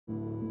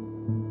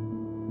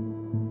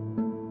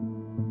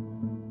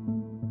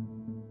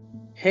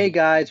Hey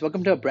guys,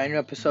 welcome to a brand new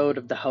episode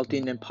of the Healthy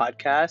Indian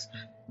Podcast.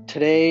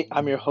 Today,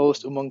 I'm your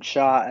host Umang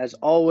Shah as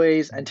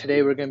always, and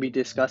today we're going to be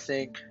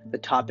discussing the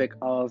topic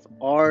of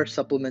are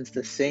supplements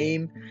the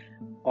same?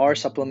 Are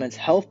supplements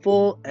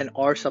helpful and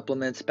are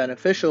supplements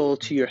beneficial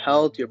to your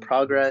health, your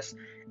progress,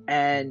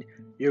 and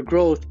your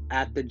growth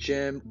at the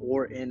gym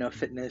or in a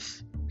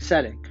fitness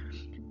setting?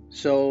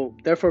 So,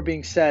 therefore,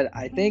 being said,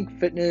 I think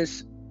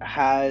fitness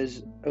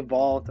has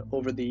evolved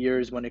over the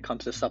years when it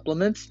comes to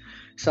supplements.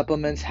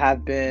 Supplements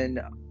have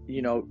been,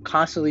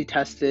 constantly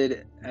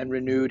tested and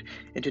renewed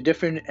into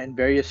different and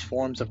various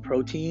forms of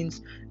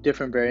proteins,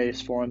 different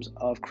various forms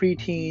of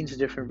creatines,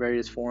 different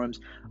various forms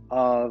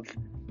of,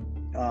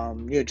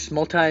 just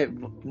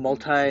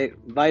multi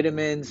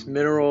vitamins,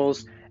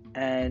 minerals,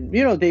 and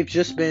they've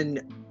just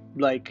been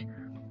like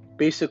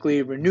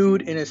basically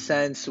renewed in a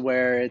sense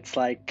where it's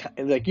uh,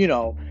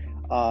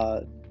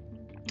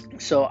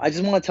 so I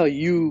just want to tell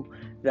you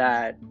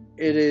that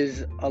it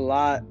is a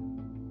lot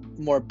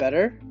more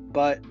better,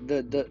 but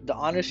the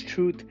honest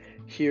truth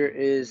here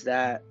is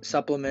that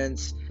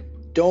supplements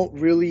don't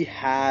really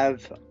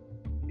have,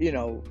 the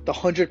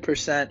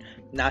 100%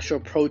 natural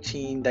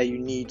protein that you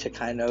need to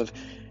kind of,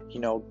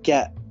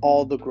 get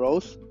all the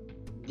growth.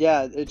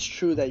 Yeah, it's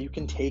true that you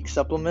can take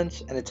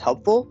supplements and it's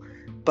helpful,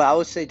 but I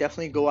would say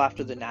definitely go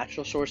after the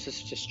natural sources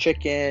such as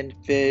chicken,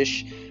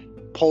 fish,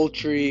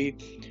 poultry,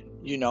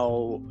 you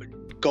know,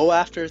 go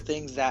after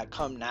things that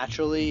come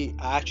naturally.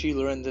 I actually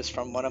learned this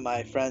from one of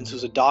my friends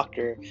who's a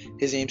doctor.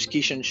 His name's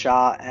Kishan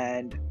Shah,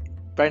 and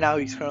right now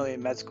he's currently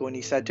in med school, and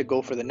he said to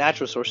go for the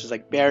natural sources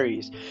like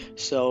berries.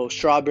 So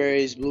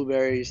strawberries,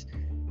 blueberries,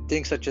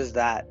 things such as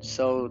that.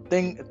 So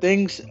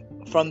things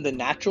from the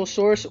natural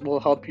source will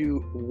help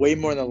you way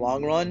more in the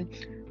long run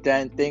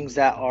than things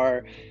that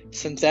are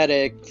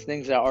synthetic,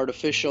 things that are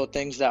artificial,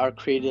 things that are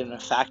created in a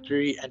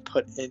factory and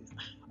put in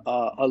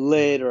a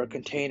lid or a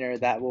container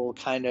that will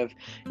kind of,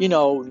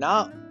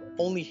 not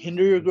only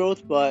hinder your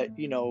growth, but,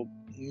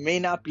 may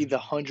not be the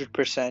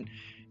 100%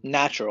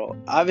 natural.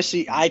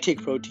 Obviously, I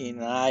take protein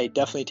and I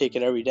definitely take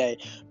it every day,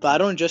 but I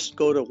don't just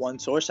go to one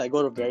source. I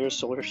go to various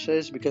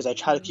sources because I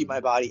try to keep my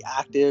body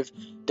active,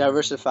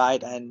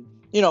 diversified, and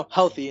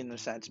healthy in a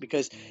sense,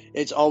 because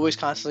it's always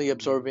constantly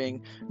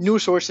absorbing new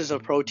sources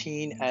of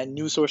protein and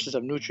new sources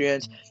of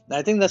nutrients. And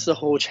I think that's the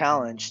whole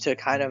challenge, to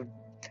kind of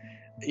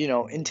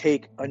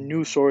intake a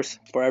new source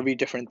for every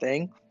different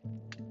thing.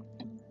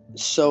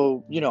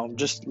 So,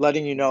 just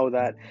letting you know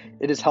that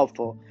it is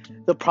helpful.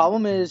 The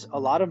problem is a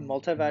lot of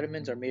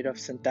multivitamins are made of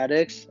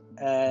synthetics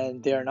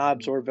and they are not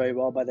absorbed very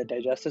well by the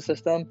digestive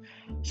system.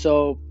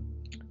 So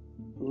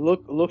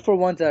look for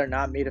ones that are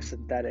not made of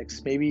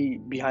synthetics. Maybe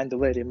behind the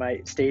lid it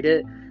might state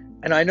it.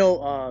 And I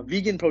know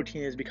vegan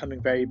protein is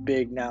becoming very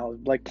big now,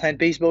 like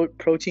plant-based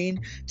protein.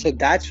 So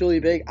that's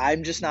really big.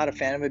 I'm just not a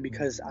fan of it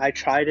because I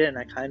tried it and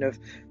I kind of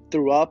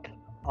threw up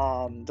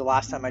the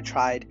last time I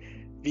tried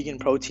vegan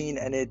protein,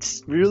 and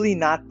it's really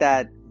not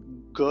that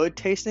good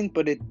tasting,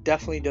 but it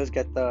definitely does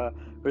get the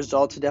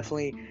results. It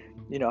definitely,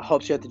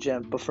 helps you at the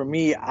gym. But for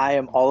me, I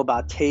am all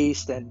about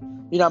taste, and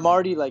I'm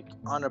already like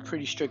on a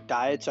pretty strict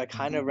diet, so I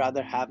kind of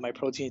rather have my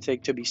protein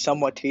intake to be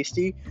somewhat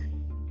tasty,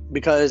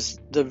 because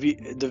the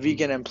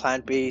vegan and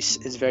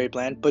plant-based is very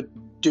bland. But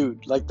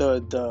dude, like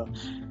the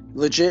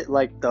legit,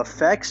 like the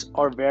effects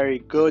are very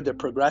good, they're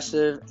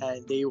progressive,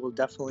 and they will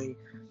definitely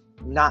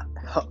not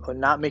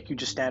make you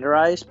just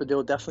standardize, but they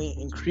will definitely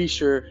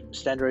increase your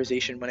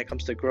standardization when it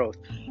comes to growth.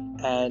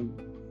 And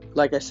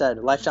like I said,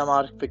 lifestyle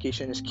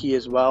modification is key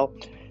as well.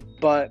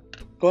 But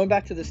going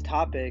back to this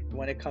topic,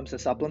 when it comes to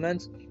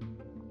supplements,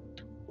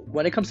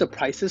 when it comes to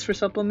prices for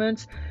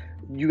supplements,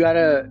 you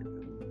gotta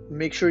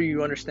make sure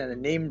you understand the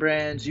name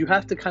brands. You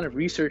have to kind of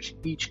research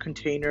each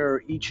container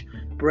or each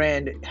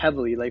brand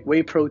heavily, like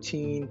whey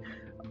protein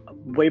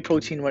when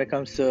it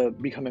comes to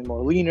becoming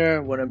more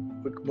leaner, when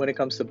it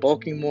comes to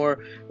bulking more,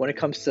 when it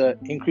comes to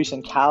increase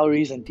in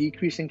calories and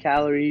decrease in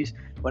calories,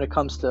 when it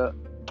comes to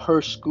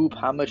per scoop,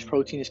 how much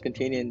protein is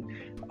contained in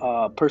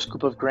per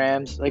scoop of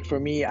grams. Like for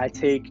me, I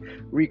take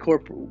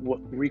Record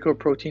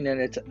protein, and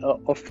it's a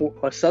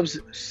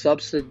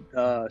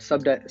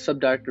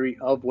subdirectory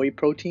of whey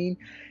protein,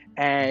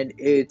 and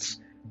it's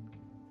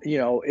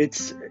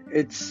it's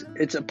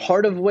a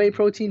part of whey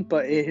protein,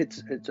 but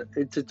it's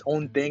its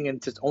own thing and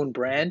it's its own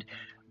brand.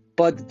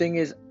 But the thing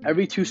is,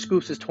 every 2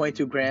 scoops is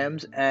 22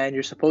 grams, and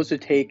you're supposed to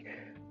take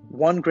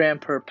 1 gram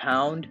per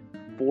pound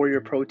for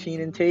your protein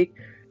intake.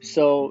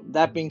 So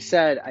that being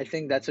said, I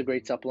think that's a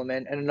great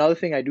supplement. And another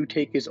thing I do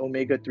take is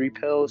omega-3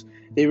 pills.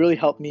 They really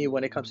help me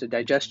when it comes to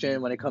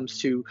digestion, when it comes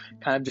to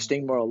kind of just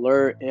staying more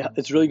alert.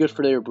 It's really good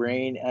for your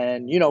brain.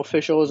 And,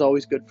 fish oil is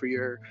always good for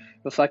your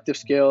reflective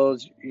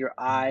skills, your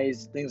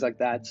eyes, things like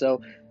that.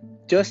 So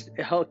just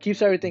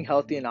keeps everything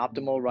healthy and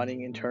optimal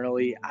running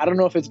internally. I don't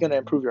know if it's going to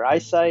improve your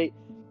eyesight.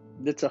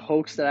 That's a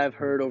hoax that I've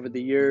heard over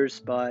the years,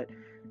 but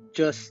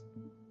just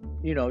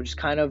just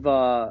kind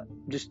of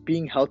just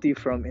being healthy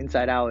from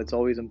inside out, it's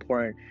always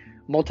important.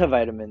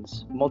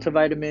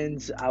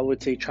 Multivitamins, I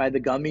would say try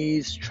the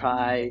gummies,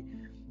 try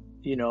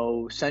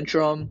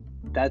Centrum.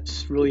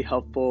 That's really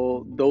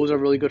helpful. Those are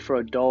really good for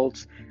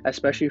adults,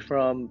 especially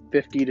from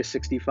 50 to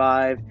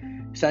 65.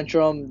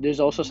 Centrum, there's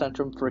also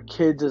Centrum for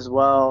kids as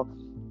well.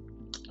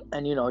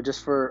 And,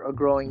 just for a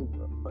growing,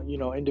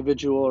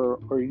 individual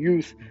or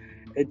youth,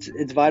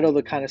 it's vital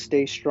to kind of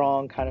stay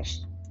strong, kind of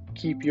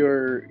keep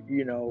your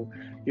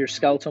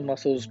skeletal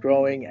muscles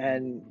growing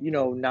and,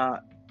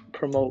 not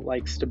promote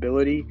like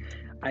stability.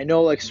 I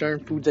know like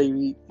certain foods that you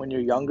eat when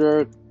you're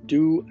younger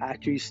do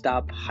actually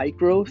stop height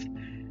growth.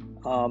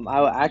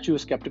 I actually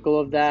was skeptical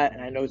of that,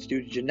 and I know it's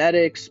due to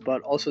genetics,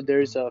 but also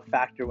there's a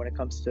factor when it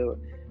comes to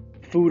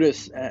food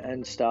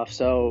and stuff.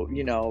 So,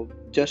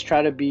 just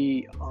try to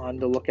be on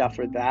the lookout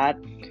for that.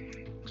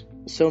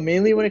 So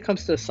mainly when it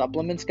comes to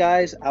supplements,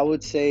 guys, I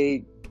would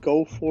say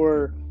go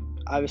for,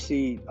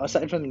 obviously,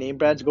 aside from the name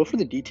brands, go for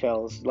the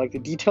details. Like the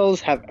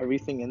details have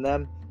everything in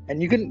them,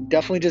 and you can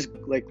definitely just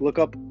like look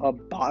up a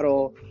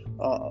bottle,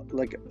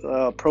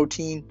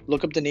 protein,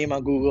 look up the name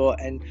on Google,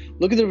 and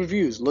look at the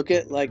reviews, look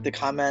at like the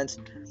comments,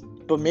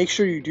 but make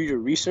sure you do your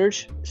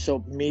research.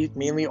 So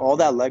mainly all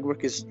that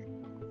legwork is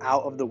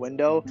out of the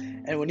window,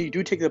 and when you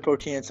do take the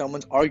protein and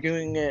someone's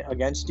arguing it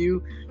against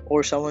you,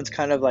 or someone's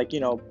kind of like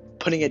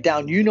putting it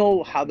down,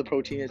 how the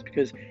protein is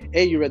because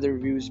A, you read the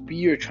reviews, B,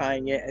 you're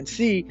trying it, and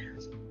C,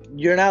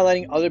 you're not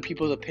letting other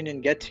people's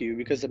opinion get to you.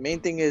 Because the main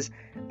thing is,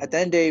 at the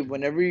end of the day,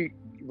 whenever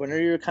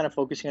you're kind of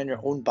focusing on your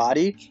own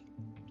body,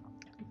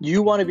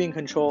 you want to be in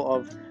control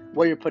of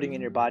what you're putting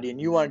in your body,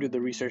 and you want to do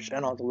the research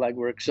and all the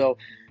legwork. So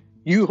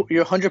you're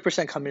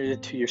 100%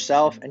 committed to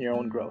yourself and your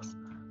own growth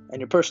and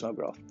your personal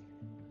growth.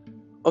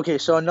 Okay,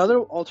 so another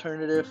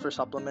alternative for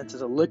supplements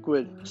is a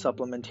liquid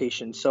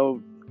supplementation.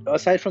 So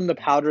aside from the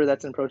powder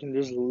that's in protein,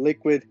 there's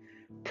liquid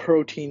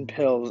protein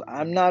pills.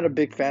 I'm not a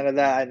big fan of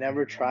that. I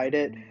never tried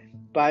it,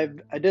 but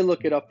I did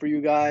look it up for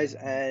you guys,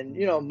 and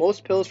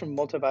most pills from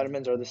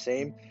multivitamins are the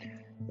same.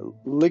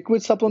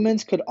 Liquid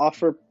supplements could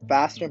offer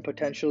faster and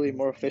potentially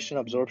more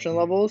efficient absorption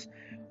levels,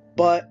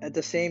 but at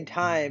the same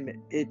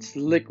time, it's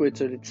liquid,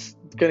 so it's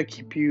gonna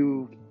keep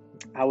you,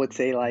 I would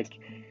say, like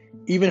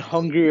even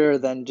hungrier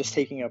than just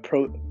taking a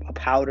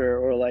powder,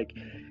 or like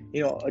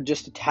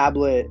just a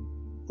tablet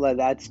like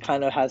that's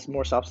kind of has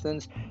more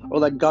substance, or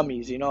like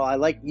gummies. I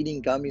like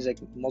eating gummies like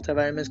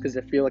multivitamins because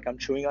I feel like I'm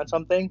chewing on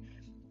something.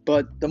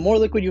 But the more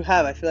liquid you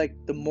have, I feel like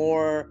the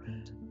more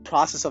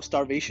process of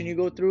starvation you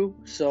go through.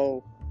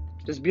 So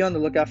just be on the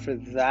lookout for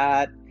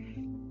that.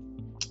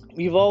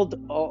 We've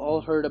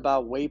all heard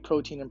about whey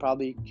protein and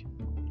probably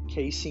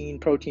casein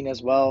protein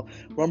as well.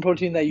 One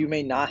protein that you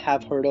may not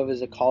have heard of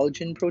is a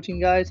collagen protein,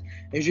 guys.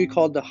 It's usually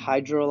called the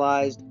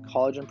hydrolyzed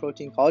collagen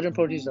protein. Collagen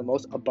protein is the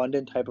most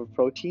abundant type of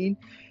protein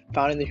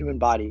found in the human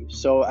body.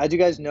 So as you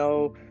guys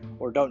know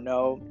or don't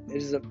know,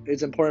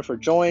 it's important for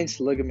joints,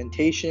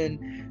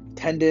 ligamentation,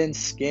 tendons,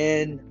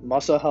 skin,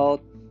 muscle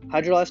health.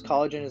 Hydrolyzed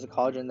collagen is a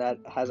collagen that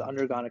has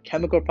undergone a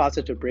chemical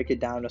process to break it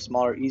down to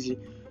smaller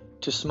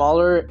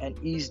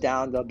and ease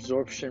down the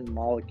absorption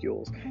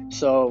molecules.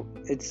 So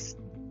it's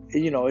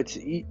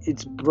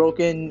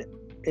broken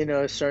in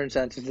a certain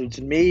sense. It's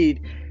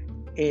made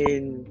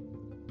in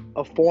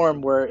a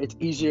form where it's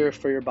easier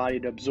for your body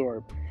to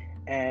absorb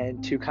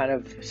and to kind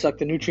of suck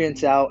the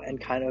nutrients out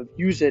and kind of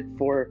use it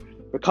for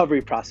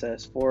recovery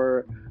process,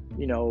 for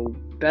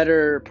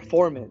better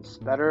performance,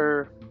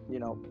 better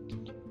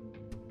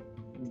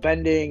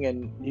bending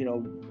and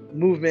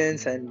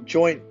movements and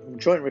joint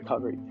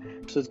recovery.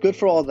 So it's good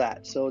for all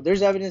that. So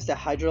there's evidence that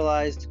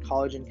hydrolyzed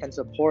collagen can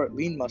support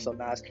lean muscle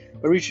mass,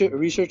 but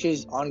research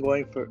is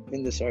ongoing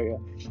in this area.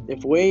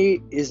 If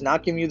whey is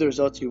not giving you the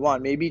results you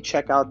want, maybe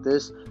check out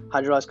this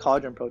hydrolyzed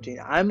collagen protein.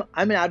 I'm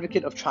an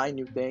advocate of trying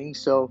new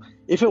things. So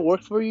if it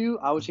worked for you,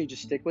 I would say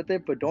just stick with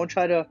it, but don't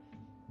try to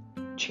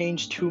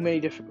change too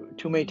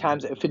many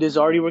times. If it is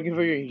already working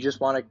for you and you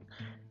just want to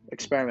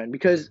experiment,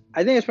 because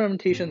I think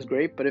experimentation is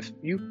great, but if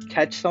you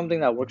catch something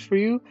that works for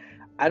you,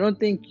 I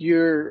think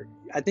you're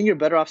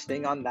better off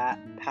staying on that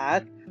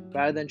path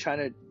rather than trying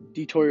to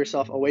detour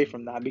yourself away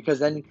from that. Because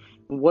then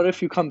what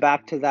if you come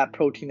back to that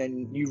protein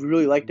and you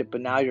really liked it,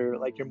 but now you're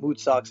like, your mood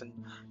sucks and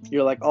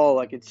you're like, oh,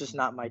 like it's just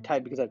not my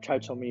type because I've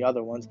tried so many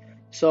other ones.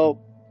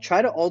 So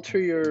try to alter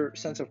your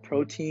sense of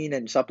protein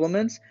and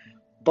supplements,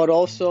 but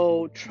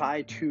also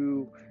try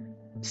to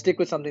stick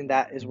with something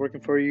that is working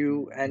for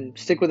you and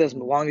stick with it as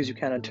long as you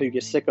can until you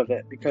get sick of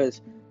it,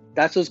 because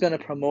that's what's going to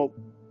promote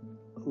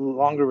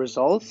longer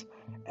results,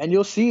 and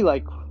you'll see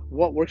like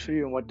what works for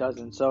you and what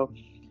doesn't. So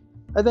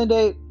at the end of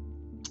the day,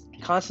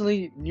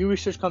 constantly new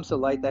research comes to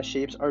light that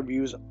shapes our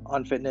views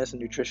on fitness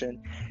and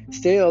nutrition.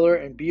 Stay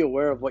alert and be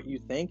aware of what you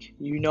think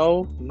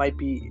might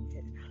be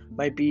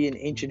in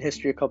ancient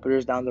history a couple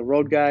years down the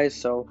road, guys.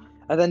 So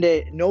at the end of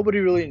the day, nobody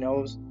really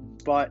knows,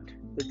 but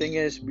the thing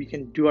is, we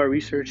can do our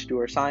research, do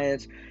our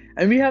science,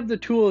 and we have the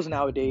tools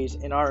nowadays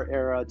in our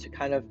era to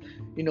kind of,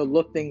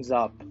 look things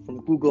up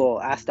from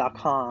Google,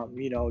 ask.com,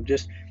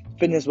 just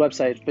fitness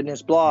websites,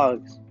 fitness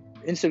blogs,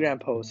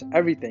 Instagram posts,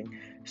 everything.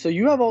 So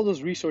you have all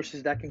those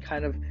resources that can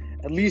kind of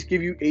at least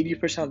give you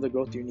 80% of the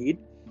growth you need.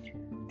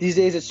 These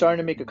days, it's starting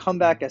to make a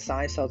comeback as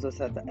science tells us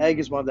that the egg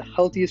is one of the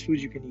healthiest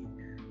foods you can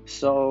eat.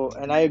 So,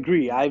 and I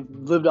agree. I've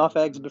lived off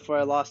eggs before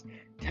I lost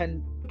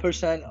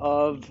 10%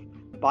 of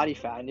body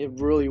fat, and it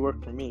really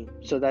worked for me.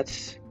 So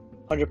that's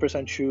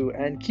 100% true.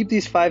 And keep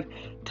these 5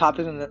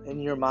 topics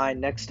in your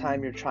mind next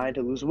time you're trying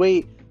to lose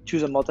weight.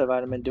 Choose a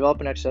multivitamin,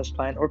 develop an exercise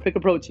plan, or pick a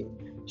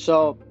protein.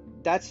 So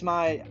that's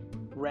my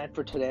rant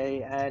for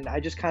today, and I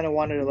just kind of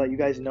wanted to let you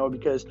guys know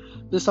because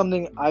this is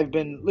something I've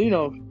been,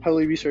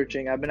 heavily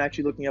researching. I've been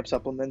actually looking up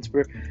supplements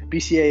for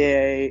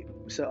BCAA,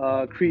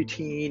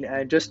 creatine,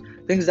 and just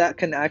things that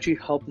can actually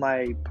help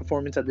my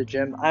performance at the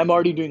gym. I'm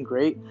already doing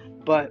great,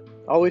 but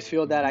I always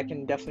feel that I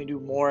can definitely do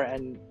more.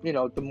 And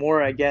the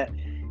more I get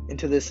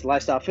into this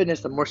lifestyle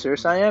fitness, the more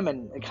serious I am,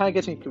 and it kind of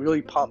gets me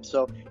really pumped.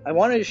 So I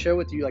wanted to share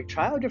with you, like,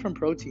 try out a different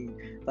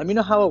protein. Let me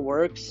know how it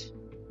works.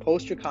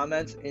 Post your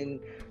comments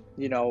in,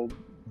 you know,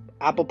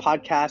 Apple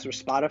Podcasts or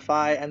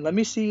Spotify, and let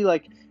me see,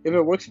 like, if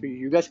it works for you.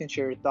 You guys can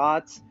share your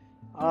thoughts.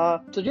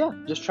 So yeah,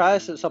 just try a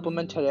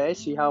supplement today,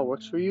 see how it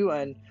works for you,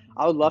 and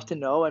I would love to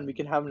know, and we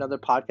can have another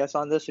podcast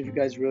on this if you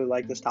guys really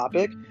like this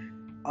topic.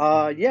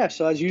 Yeah,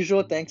 so as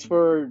usual, thanks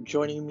for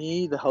joining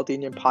me, the Healthy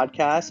Indian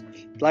Podcast.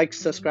 Like,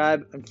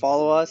 subscribe, and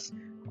follow us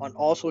on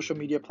all social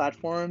media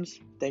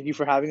platforms. Thank you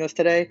for having us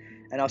today,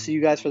 and I'll see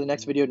you guys for the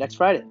next video next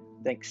Friday.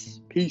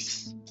 Thanks.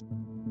 Peace.